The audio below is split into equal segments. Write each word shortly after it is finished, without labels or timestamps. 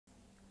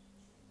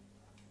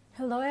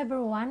Hello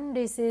everyone,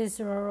 this is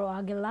Roro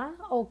Aguila.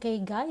 Okay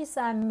guys,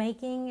 I'm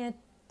making a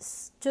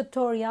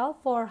tutorial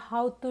for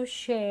how to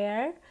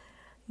share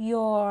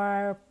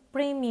your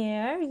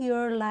premiere,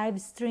 your live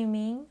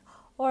streaming,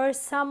 or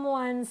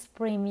someone's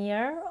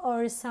premiere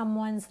or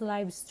someone's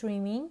live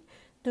streaming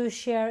to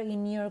share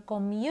in your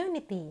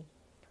community.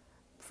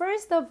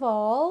 First of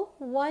all,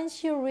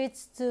 once you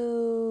reach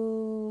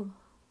to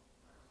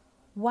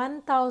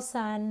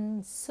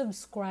 1,000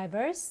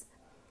 subscribers,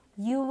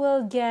 you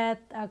will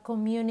get a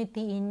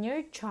community in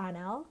your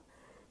channel.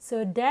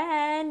 So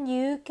then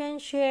you can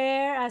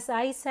share, as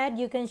I said,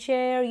 you can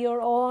share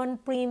your own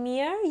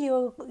premiere,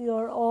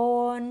 your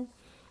own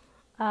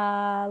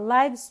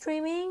live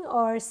streaming,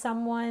 or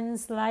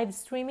someone's live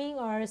streaming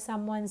or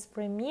someone's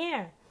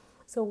premiere.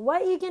 So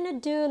what you're gonna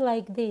do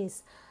like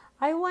this,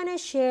 I want to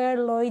share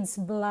Lloyd's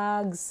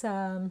Vlogs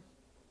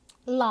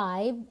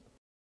live.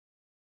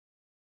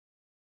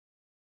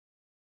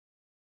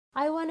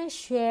 I want to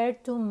share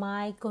to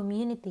my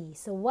community.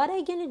 So what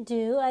I'm gonna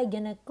do, I'm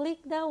gonna click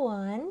that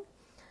one.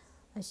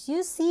 As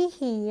you see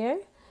here,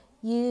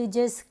 you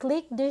just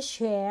click the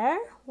share.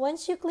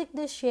 Once you click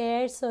the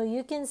share, so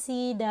you can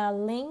see the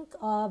link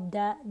of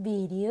that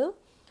video.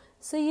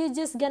 So you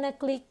just gonna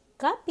click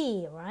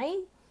copy, right?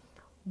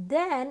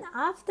 Then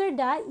after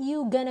that,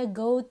 you gonna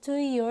go to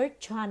your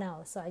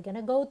channel. So I'm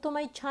gonna go to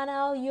my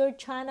channel, your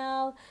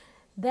channel.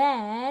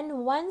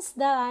 Then once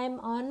that I'm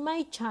on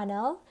my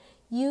channel,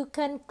 you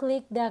can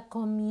click the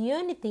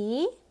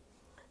community.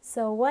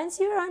 So once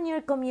you're on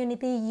your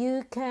community,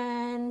 you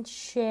can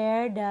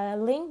share the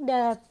link,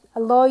 the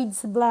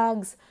Lloyd's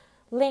Vlogs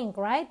link,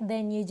 right?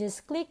 Then you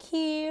just click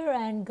here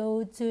and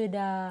go to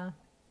the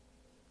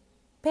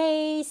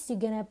paste. You're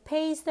gonna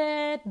paste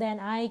it. Then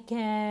I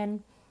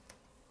can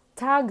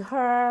tag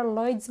her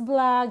Lloyd's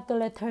Vlog to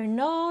let her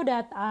know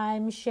that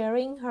I'm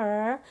sharing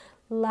her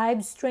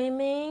live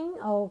streaming.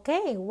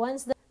 Okay,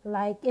 once the,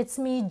 like it's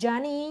me,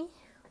 Johnny,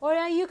 or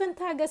you can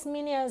tag as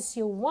many as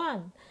you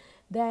want.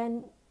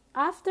 Then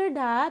after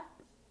that,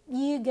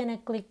 you're gonna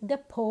click the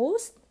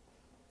post.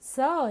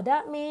 So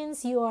that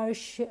means you are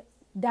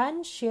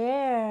done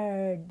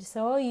shared.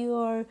 So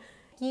you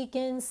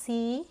can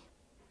see,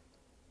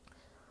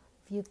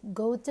 if you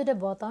go to the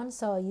bottom,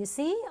 so you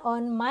see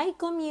on my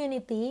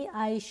community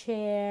I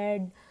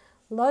shared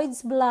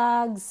Lloyd's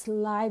Vlogs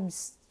live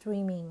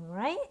streaming,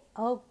 right?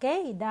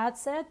 Okay,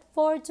 that's it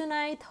for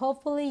tonight.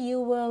 Hopefully you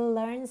will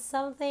learn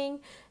something.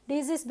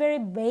 This is very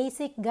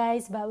basic,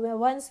 guys, but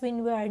once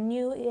when we are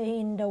new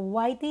in the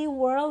YT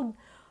world,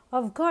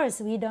 of course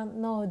we don't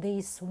know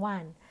this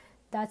one.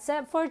 That's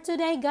it for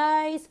today,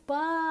 guys.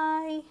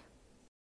 Bye.